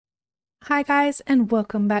Hi guys, and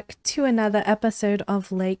welcome back to another episode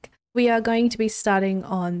of Lake. We are going to be starting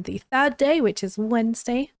on the third day, which is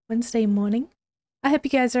Wednesday morning. I hope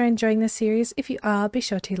you guys are enjoying the series. If you are, be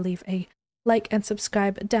sure to leave a like and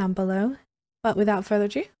subscribe down below. But without further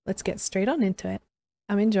ado, let's get straight on into it.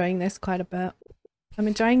 I'm enjoying this quite a bit. I'm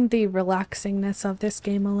enjoying the relaxingness of this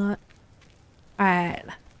game a lot. Alright.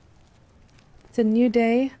 It's a new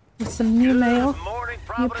day with some new mail,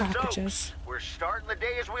 new packages. We're starting the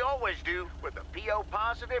day as we always do, with a PO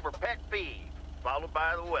positive or pet peeve, followed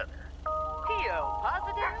by the weather. PO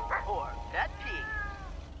positive or pet peeve?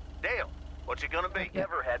 Dale, what's it gonna be?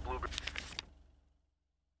 Never had blueberry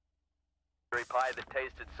pie that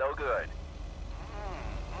tasted so good.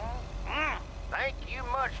 Thank you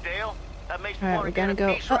much, Dale. That makes me Alright, want we're to gonna get a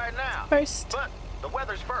go piece up right now. first. But the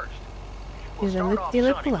weather's first. Do the We'll start off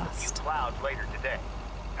loop-de-loop sunny with a last. few clouds later today.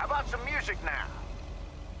 How about some music now?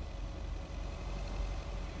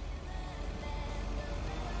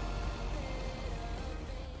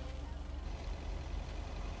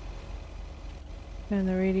 Turn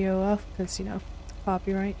the radio off because, you know,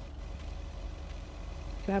 copyright.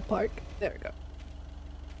 Can I park? There we go.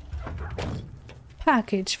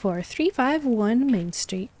 Package for 351 Main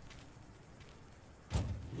Street.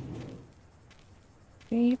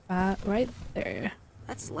 35 right there.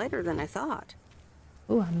 That's lighter than I thought.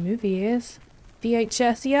 Oh, a movie is.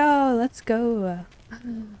 VHS, yo, let's go.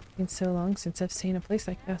 Been so long since I've seen a place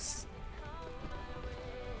like this.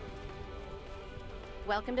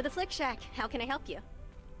 Welcome to the Flick Shack. How can I help you?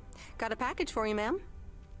 Got a package for you, ma'am.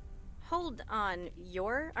 Hold on,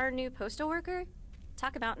 you're our new postal worker?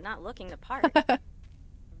 Talk about not looking the part.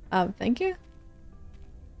 Thank you.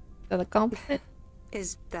 Is that a compliment?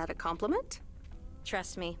 Is that a compliment?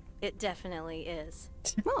 Trust me, it definitely is.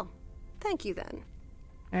 Well, thank you then.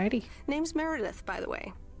 Alrighty. Name's Meredith, by the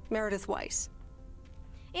way. Meredith Weiss.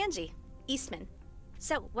 Angie, Eastman.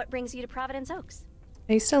 So, what brings you to Providence Oaks?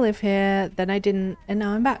 I used to live here, then I didn't, and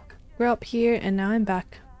now I'm back. Grew up here, and now I'm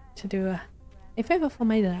back to do a favor for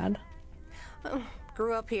my dad. Oh,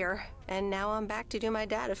 grew up here, and now I'm back to do my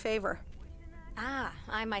dad a favor. Ah,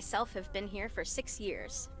 I myself have been here for 6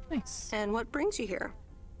 years. Nice. And what brings you here?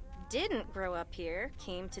 Didn't grow up here,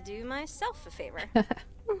 came to do myself a favor.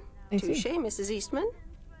 I see. Touche, Mrs. Eastman.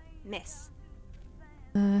 Miss.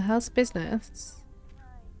 How's business?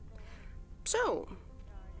 So,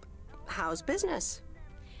 how's business?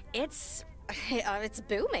 It's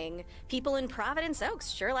booming. People in Providence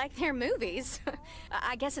Oaks sure like their movies.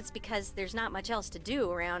 I guess it's because there's not much else to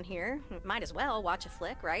do around here. Might as well watch a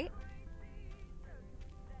flick, right?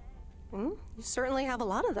 You certainly have a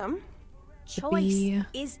lot of them. Choice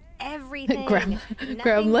is everything. Nothing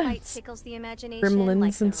Gremlins. quite tickles the imagination Gremlins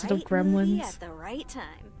like the instead of right movie gremlins. at the right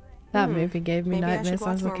time. That movie gave me Maybe I nightmares should when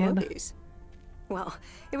I watch was a more kid. movies. Well,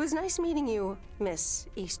 it was nice meeting you, Miss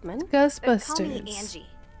Eastman. Ghostbusters. Call me Angie.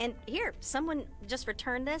 And here, someone just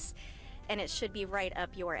returned this, and it should be right up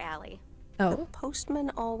your alley. Oh,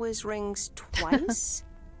 Postman always rings twice?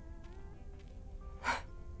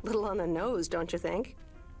 Little on the nose, don't you think?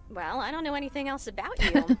 Well, I don't know anything else about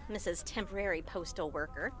you, Mrs. Temporary Postal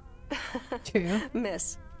Worker. true.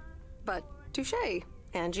 Miss. But touche,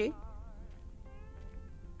 Angie.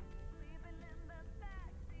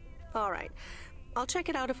 All right. I'll check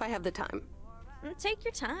it out if I have the time. Take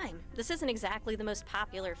your time. This isn't exactly the most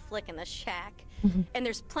popular flick in the shack, and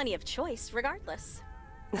there's plenty of choice regardless.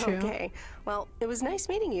 True. Okay. Well, it was nice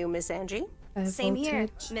meeting you, Miss Angie. High Same here,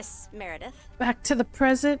 voltage. Miss Meredith. Back to the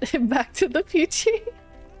present and back to the future.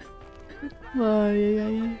 Oh,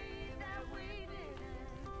 yeah.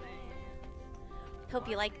 Hope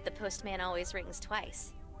you like The Postman Always Rings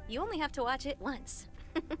Twice. You only have to watch it once.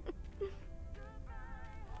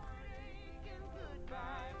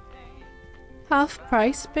 Half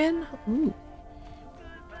price bin? Ooh.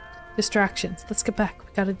 Distractions. Let's get back.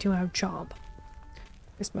 We gotta do our job.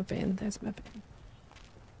 There's my van. There's my van.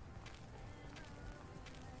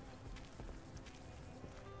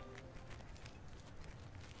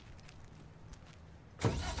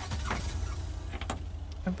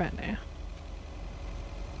 Right now.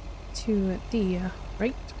 To the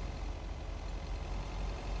right.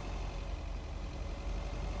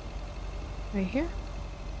 Right here.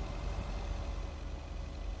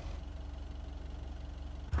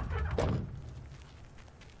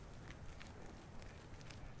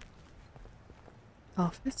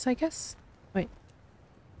 Office, I guess. Wait.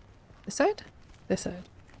 This side? This side.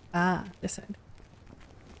 Ah, this side.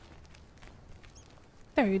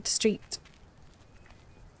 3rd Street.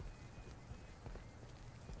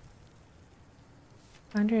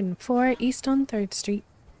 (104) East on 3rd Street.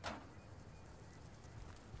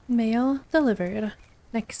 Mail delivered.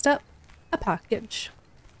 Next up, a package.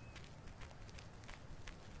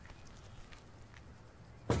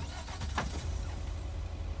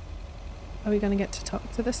 Are we gonna get to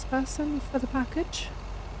talk to this person for the package?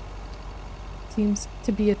 Seems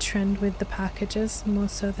to be a trend with the packages more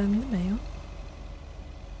so than the mail.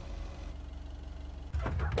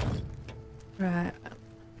 Right.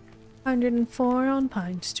 104 on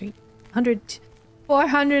Pine Street.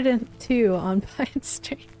 402 on Pine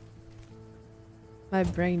Street. My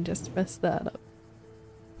brain just messed that up.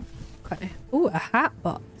 Okay. Ooh, a hat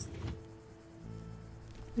box.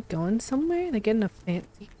 They're going somewhere? They're getting a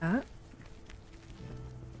fancy hat.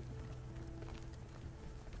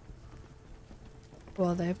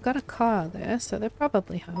 Well, they've got a car there, so they're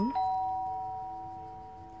probably home.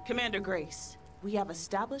 Commander Grace, we have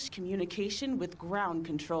established communication with ground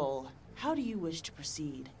control. How do you wish to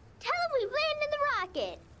proceed? Tell them we landed the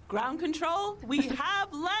rocket. Ground control, we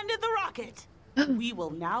have landed the rocket. We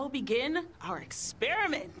will now begin our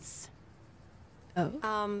experiments.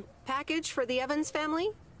 Oh. Package for the Evans family?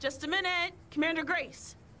 Just a minute. Commander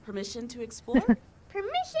Grace, permission to explore?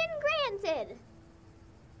 Permission granted.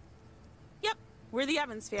 Yep, we're the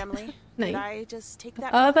Evans family. Nice. Did I just take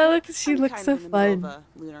that? Oh, that rocket? looks, she I'm looks kind so of in the middle fun. of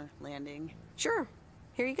a lunar landing. Sure.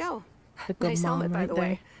 Here you go. The good Nice mom helmet, by right the there.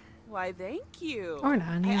 way. Why, thank you. Or not,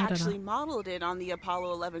 I I don't actually know. modeled it on the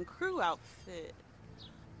Apollo 11 crew outfit.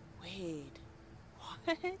 Wait,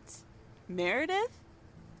 what? Meredith?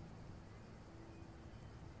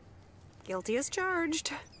 Guilty as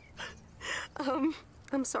charged.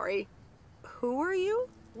 I'm sorry. Who are you?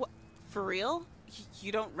 What? For real?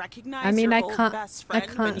 You don't recognize I mean, your I old can't. best I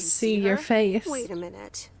friend when you can't see your her? face. Wait a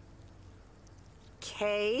minute.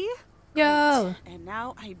 Kay? Yo. And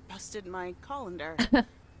now I busted my colander. I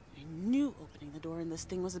knew opening the door in this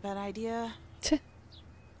thing was a bad idea.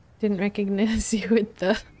 Didn't recognize you with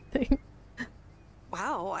the thing.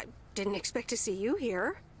 Wow, I didn't expect to see you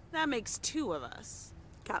here. That makes two of us.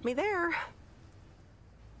 Got me there.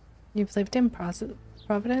 You've lived in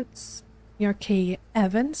Providence. You're Kay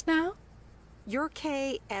Evans now? You're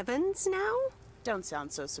Kay Evans now? Don't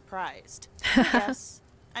sound so surprised. Yes,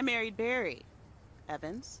 I married Barry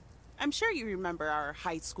Evans. I'm sure you remember our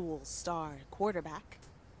high school star quarterback.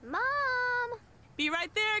 Mom! Be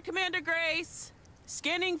right there, Commander Grace.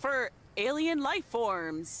 Scanning for alien life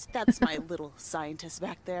forms. That's my little scientist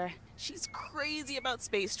back there. She's crazy about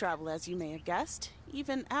space travel, as you may have guessed,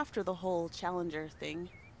 even after the whole Challenger thing.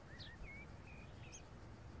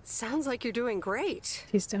 Sounds like you're doing great.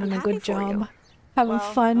 She's doing I'm a happy good for you. job. Having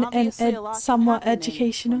Well, fun and obviously a lot can somewhat happen in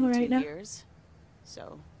educational 22 right now. years.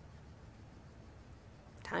 So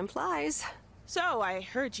Time flies. I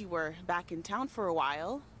heard you were back in town for a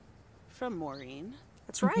while. From Maureen.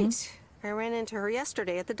 That's right. I ran into her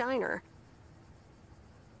yesterday at the diner.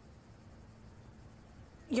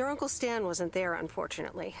 Your Uncle Stan wasn't there,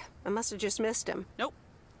 unfortunately. I must have just missed him. Nope.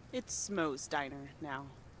 It's Moe's diner now.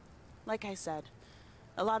 Like I said,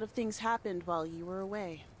 a lot of things happened while you were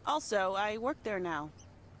away. Also, I work there now.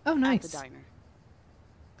 Oh, At nice. the diner.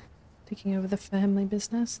 Taking over the family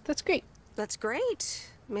business. That's great. That's great.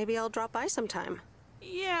 Maybe I'll drop by sometime.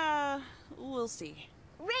 Yeah, we'll see.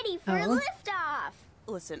 Ready for a Oh. liftoff!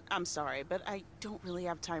 Listen, I'm sorry, but I don't really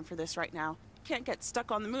have time for this right now. Can't get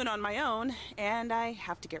stuck on the moon on my own, and I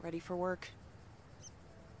have to get ready for work.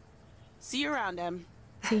 See you around, Em.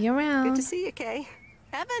 See you Good around. to see you, Kay.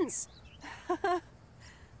 Evans!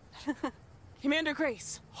 Commander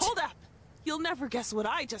Grace, hold up! You'll never guess what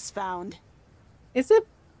I just found. Is it?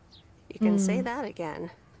 You can say that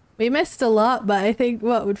again. We missed a lot, but I think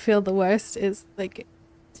what would feel the worst is, like,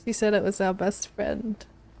 she said it was our best friend.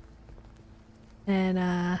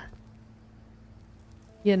 And,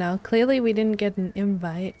 you know, clearly we didn't get an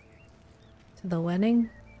invite to the wedding.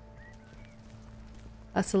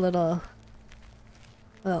 That's a little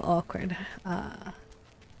awkward.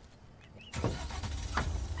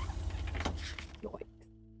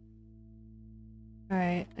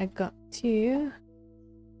 Alright, I got to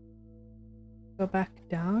go back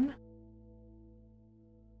down.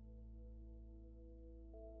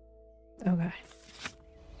 Okay.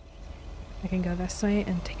 I can go this way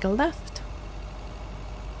and take a left.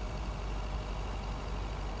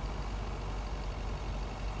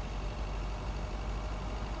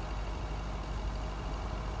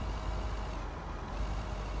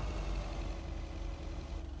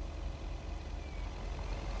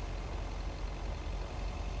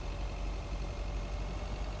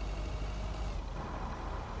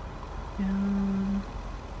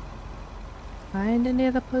 Kinda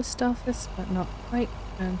near the post office, but not quite.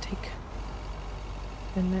 And take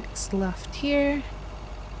the next left here.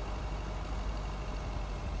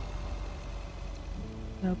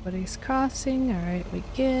 Nobody's crossing. Alright, we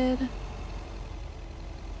good.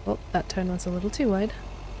 Oh, that turn was a little too wide.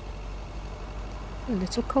 A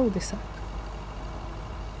little cul-de-sac.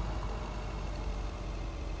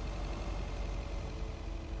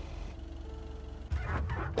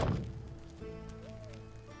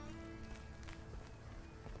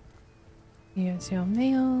 Here's your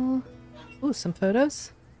mail. Ooh, some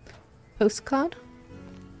photos. Postcard.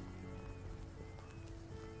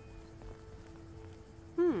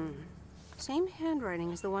 Same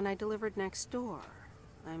handwriting as the one I delivered next door.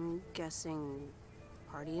 I'm guessing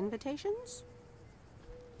party invitations?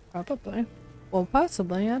 Probably. Or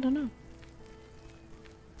possibly, I don't know.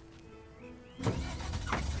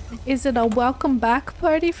 Is it a welcome back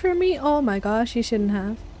party for me? Oh my gosh, you shouldn't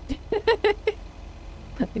have.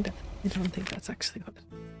 I don't think that's actually what it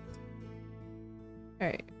is.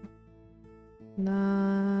 Alright.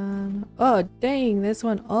 None. Oh dang, there's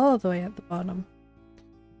one all the way at the bottom.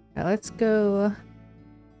 Alright, let's go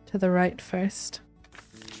to the right first.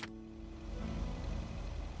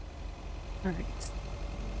 Alright.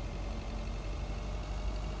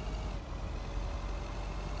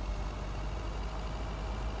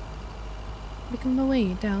 Making my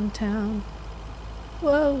way downtown.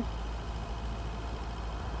 Whoa!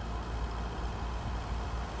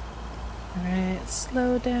 Alright,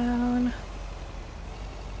 slow down.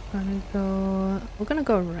 We're gonna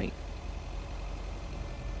go right.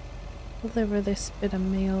 Deliver this bit of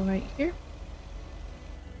mail right here.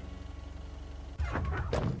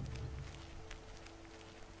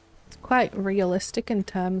 It's quite realistic in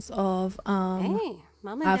terms of Hey,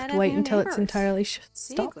 Mom and I Dad have to wait new until it's neighbors. entirely stopped,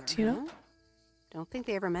 Ziegler, you know? huh? Don't think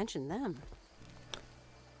they ever mentioned them.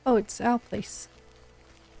 Oh, it's our place.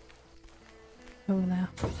 Over there.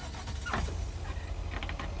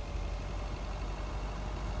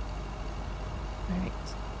 Alright.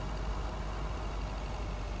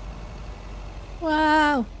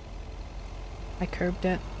 Wow! I curbed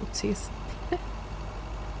it. Oopsies.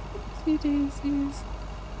 Oopsie daisies.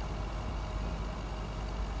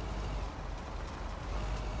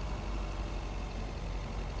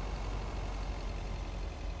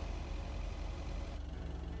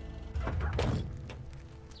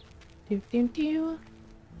 Do.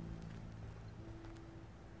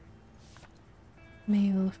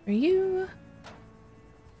 Mail for you.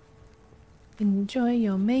 Enjoy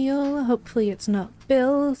your mail. Hopefully it's not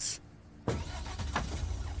bills.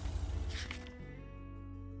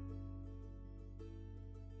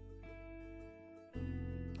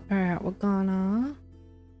 Alright, we're gonna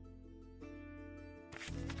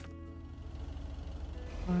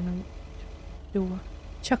do a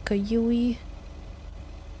chuck-a-yui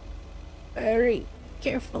very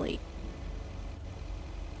carefully.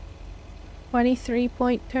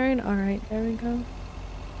 23-point turn. Alright, there we go.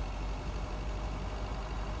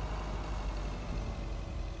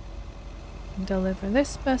 Deliver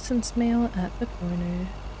this person's mail at the corner.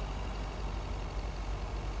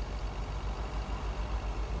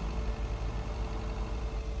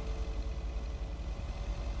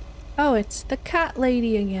 Oh, it's the cat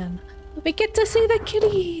lady again. We get to see the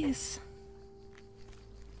kitties.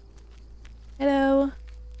 Hello.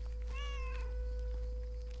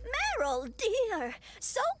 Meryl, dear.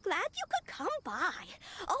 So glad you could come by.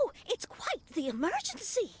 Oh, it's quite the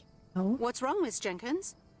emergency. Oh. What's wrong, Miss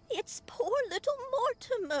Jenkins? It's poor little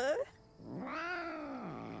Mortimer.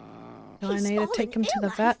 Do I He's need to take him to fallen the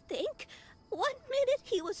ill, vet? I think. 1 minute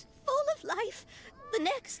he was full of life. The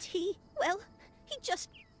next he just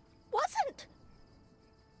wasn't.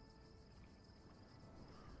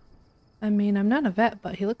 I mean, I'm not a vet,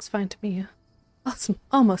 but he looks fine to me. Awesome.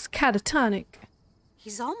 Almost catatonic.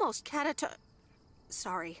 He's almost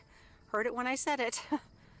Sorry. Heard it when I said it.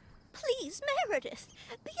 Please, Meredith,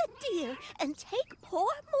 be a dear and take poor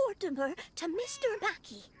Mortimer to Mr.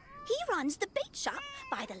 Mackey. He runs the bait shop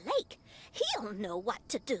by the lake. He'll know what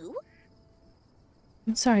to do.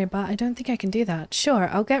 I'm sorry, but I don't think I can do that. Sure,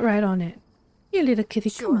 I'll get right on it. Here, little kitty,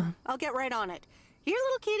 come on. I'll get right on it. Here,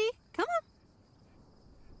 little kitty, come on.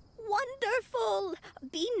 Wonderful.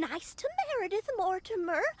 Be nice to Meredith,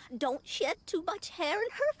 Mortimer. Don't shed too much hair in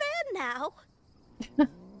her van now.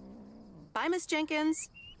 Bye, Miss Jenkins.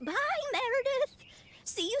 Bye, Meredith.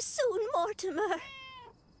 See you soon, Mortimer.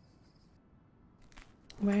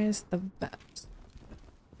 Where's the vet?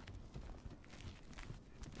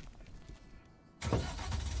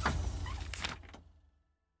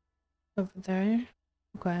 Over there.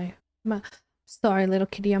 Okay. Sorry, little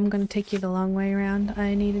kitty, I'm gonna take you the long way around.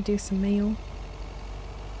 I need to do some mail.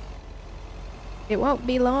 It won't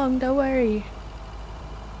be long, don't worry.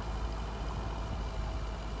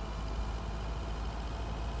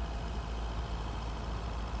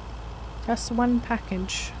 Just one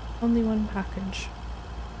package. Only one package.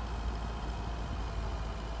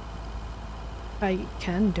 I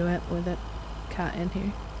can do it with a cat in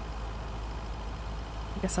here.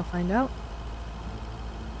 I guess I'll find out.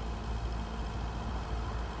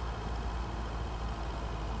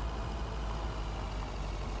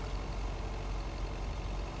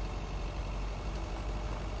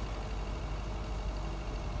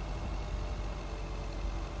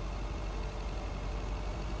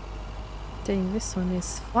 Dang, this one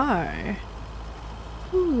is far.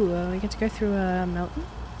 Ooh, I get to go through a mountain.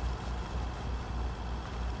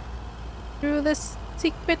 Through this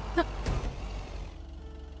secret.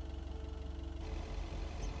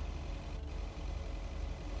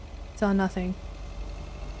 Saw nothing.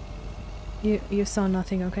 You saw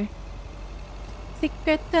nothing, okay?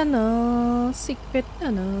 Secret tunnel, secret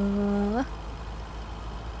tunnel.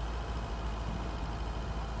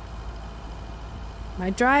 My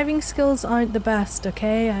driving skills aren't the best,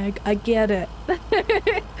 okay? I get it.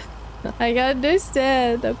 I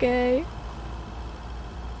understand, okay?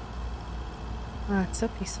 Ah, it's so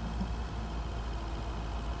peaceful.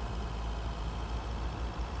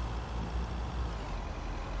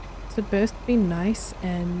 This would both be nice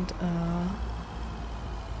and,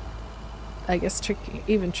 I guess tricky,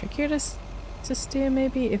 even trickier to steer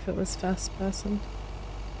maybe if it was first person.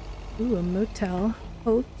 Ooh, a motel.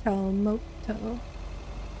 Hotel, motel.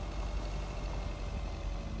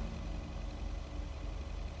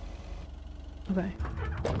 Okay.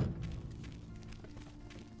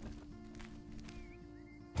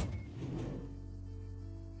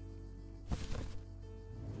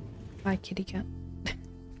 Hi, kitty cat.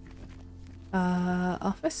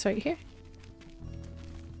 Office right here.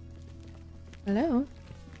 Hello.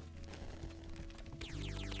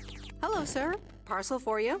 Hello, sir. Parcel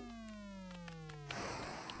for you.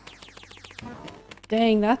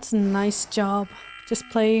 Dang, that's a nice job. Just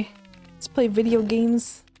play video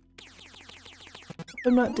games.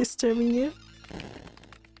 I'm not disturbing you.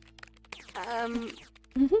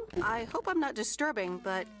 I hope I'm not disturbing,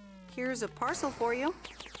 but here's a parcel for you.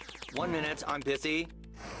 1 minute, I'm busy.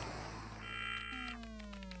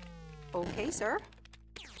 Okay, sir.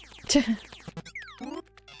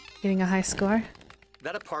 Getting a high score.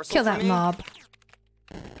 That a parcel Kill for that me? mob.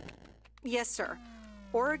 Yes, sir.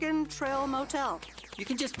 Oregon Trail Motel. You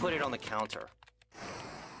can just put it on the counter.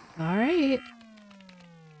 Alright.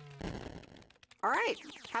 All right.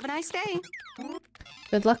 Have a nice day.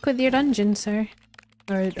 Good luck with your dungeon, sir.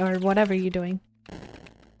 Or whatever you're doing.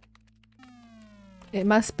 It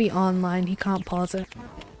must be online, he can't pause it.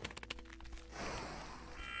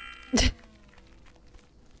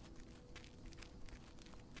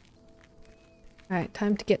 Alright,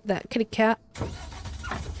 time to get that kitty cat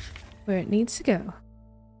where it needs to go.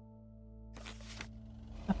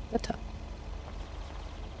 Up the top.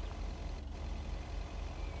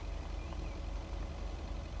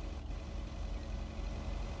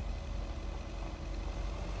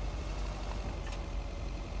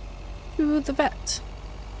 To the vet.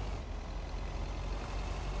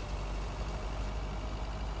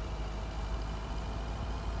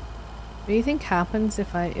 What do you think happens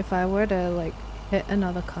if I were to like hit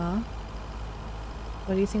another car?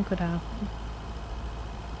 What do you think would happen?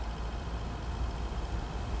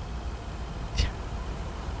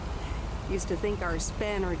 Used to think our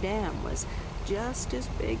Spanner Dam was just as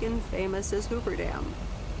big and famous as Hoover Dam.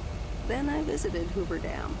 Then I visited Hoover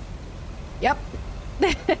Dam. Yep.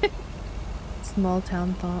 Small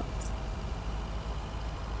town thoughts.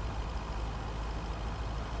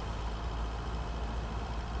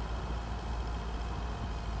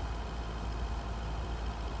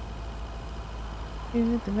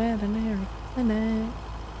 To the veterinary clinic.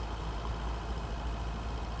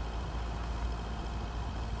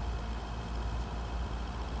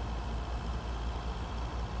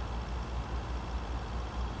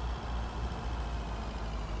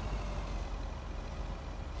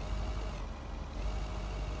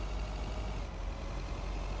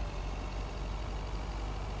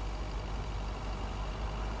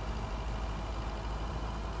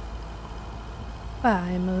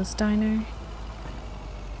 Bye, Moe's Diner.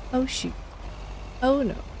 Oh shoot. Oh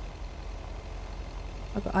no.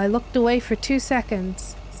 Okay, I looked away for 2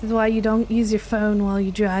 seconds. This is why you don't use your phone while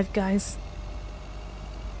you drive, guys.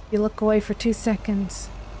 You look away for 2 seconds.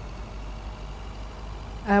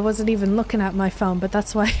 I wasn't even looking at my phone, but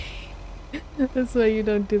that's why that's why you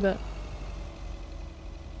don't do that.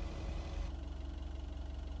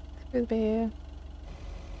 Good bear.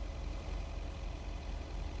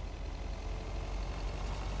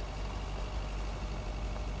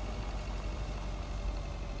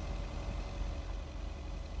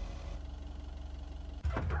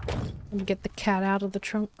 Let me get the cat out of the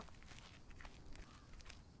trunk.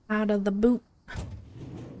 Out of the boot.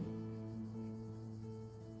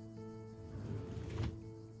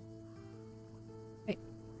 Hey.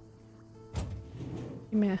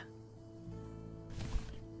 Give me a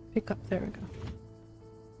pick up. There we go.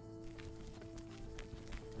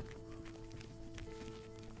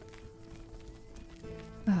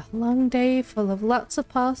 A long day full of lots of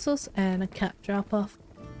parcels and a cat drop off.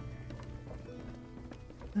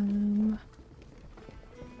 Do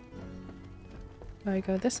I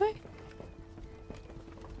go this way?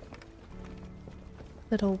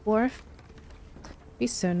 Little wharf. Be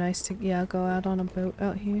so nice to go out on a boat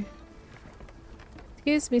out here.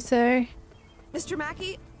 Excuse me, sir. Mr.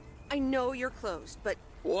 Mackey, I know you're closed, but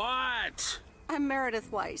What? I'm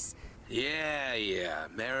Meredith Weiss. Yeah,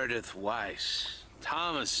 Meredith Weiss.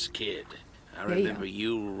 Thomas' kid. I Yeah. remember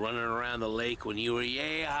you running around the lake when you were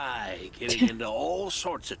yay high, getting into all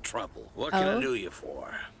sorts of trouble. What can I do you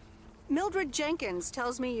for? Mildred Jenkins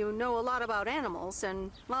tells me you know a lot about animals,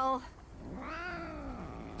 and, well...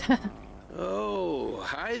 Oh,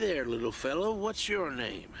 hi there, little fellow. What's your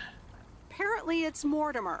name? Apparently it's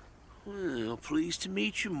Mortimer. Well, pleased to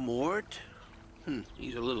meet you, Mort.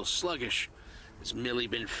 He's a little sluggish. Has Millie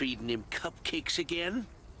been feeding him cupcakes again?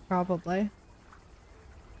 Probably.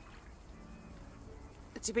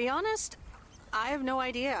 To be honest, I have no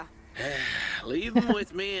idea. Leave him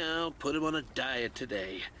with me. I'll put him on a diet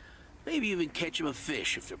today. Maybe even catch him a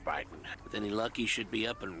fish if they're biting. With any luck, he should be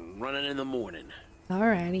up and running in the morning.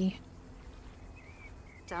 Alrighty.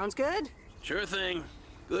 Sounds good. Sure thing.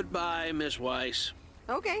 Goodbye, Miss Weiss.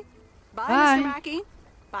 Okay. Bye, Bye. Mr. Mackey.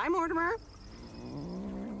 Bye, Mortimer.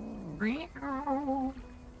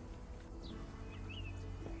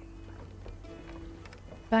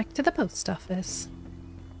 Back to the post office.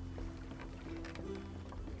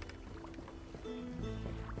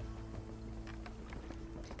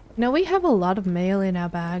 Now we have a lot of mail in our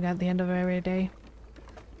bag at the end of every day.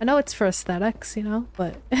 I know it's for aesthetics, you know,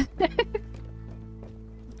 but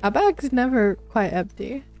our bag's never quite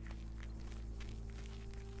empty.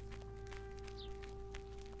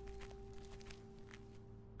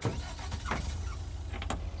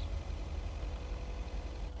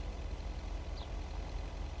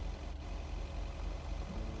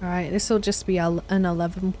 Alright, this will just be an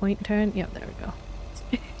 11-point turn. Yep, there we go.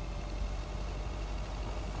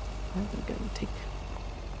 I'm going to take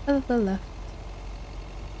the left.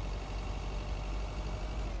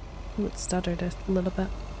 Ooh, it stuttered a little bit.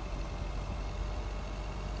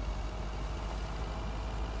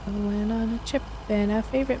 Going on a trip in our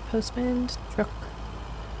favorite postman's truck.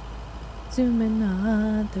 Zooming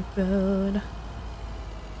on the road.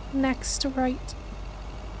 Next right.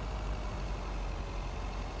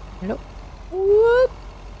 Hello. Whoop.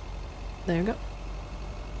 There you go.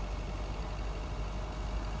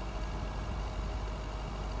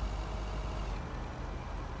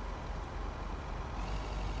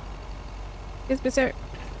 Excuse me, sir.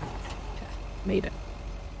 Made it.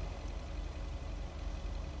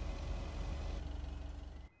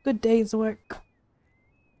 Good day's work.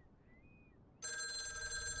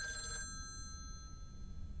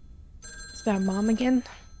 Is that mom again?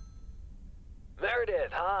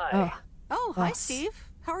 Meredith, hi. Oh. Oh, hi, Boss. Steve.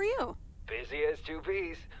 How are you? Busy as two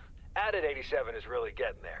peas. Added 87 is really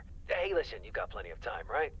getting there. Hey, listen, you got plenty of time,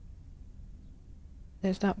 right?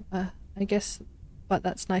 There's not, I guess, but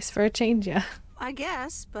that's nice for a change, yeah. I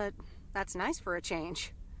guess, but that's nice for a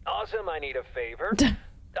change. Awesome, I need a favor.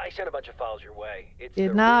 I sent a bunch of files your way. It's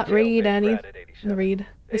Did the not retail read bit for any. Added 87.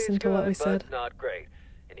 Listen It's to what good, we but said. not great.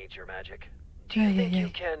 It needs your magic. Do you think you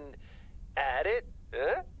can add it?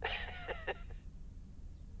 Huh?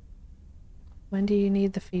 When do you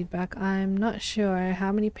need the feedback? I'm not sure.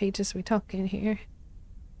 How many pages we talking here?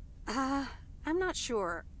 I'm not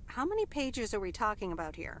sure. How many pages are we talking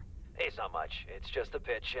about here? It's not much. It's just a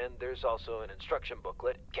pitch, and there's also an instruction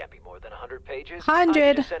booklet. Can't be more than 100 pages. 100. I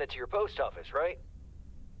can just send it to your post office, right?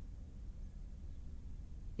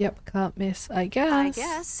 Yep, can't miss, I guess. I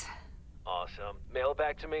guess. Awesome. Mail it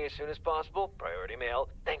back to me as soon as possible. Priority mail.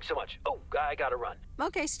 Thanks so much. Oh, I gotta run.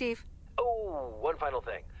 Okay, Steve. Oh, one final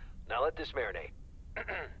thing. Now let this marinate.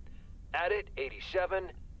 Add it, 87,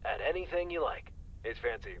 add anything you like. It's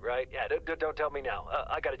fancy, right? Yeah, don't tell me now.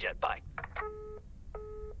 I got a jet. Bye.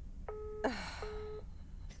 So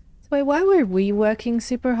wait, why were we working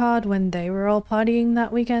super hard when they were all partying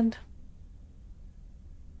that weekend?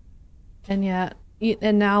 And yet,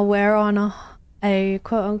 and now we're on a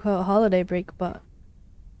quote-unquote holiday break, but,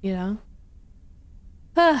 you know.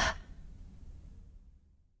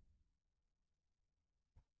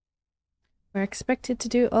 We're expected to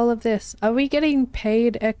do all of this. Are we getting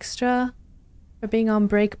paid extra for being on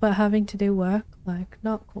break but having to do work? Like,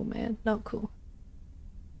 not cool, man. Not cool.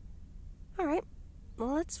 Alright,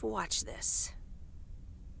 well, let's watch this.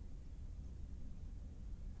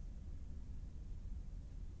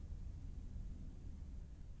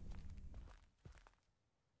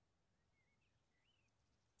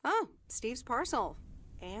 Oh, Steve's parcel.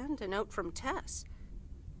 And a note from Tess.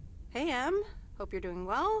 Hey, Em. Hope you're doing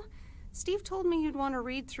well. Steve told me you'd want to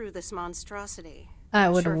read through this monstrosity. I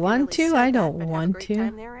would want to. I don't want to.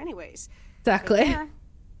 Time there anyways. Exactly.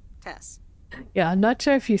 Tess. Yeah, I'm not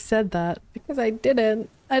sure if you said that because I didn't.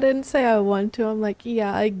 I didn't say I want to. I'm like,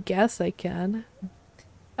 yeah, I guess I can.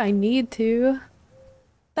 I need to.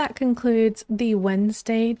 That concludes the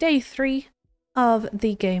Wednesday, day 3 of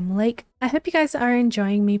the game Lake. I hope you guys are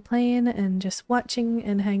enjoying me playing and just watching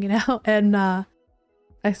and hanging out. And I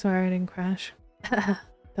swear I didn't crash.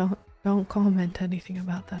 Don't comment anything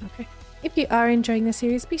about that, okay? If you are enjoying the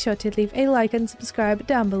series, be sure to leave a like and subscribe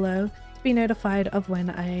down below to be notified of when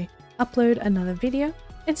I upload another video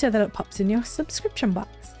and so that it pops in your subscription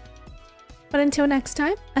box. But until next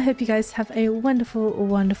time, I hope you guys have a wonderful,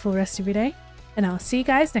 wonderful rest of your day, and I'll see you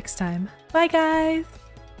guys next time. Bye guys!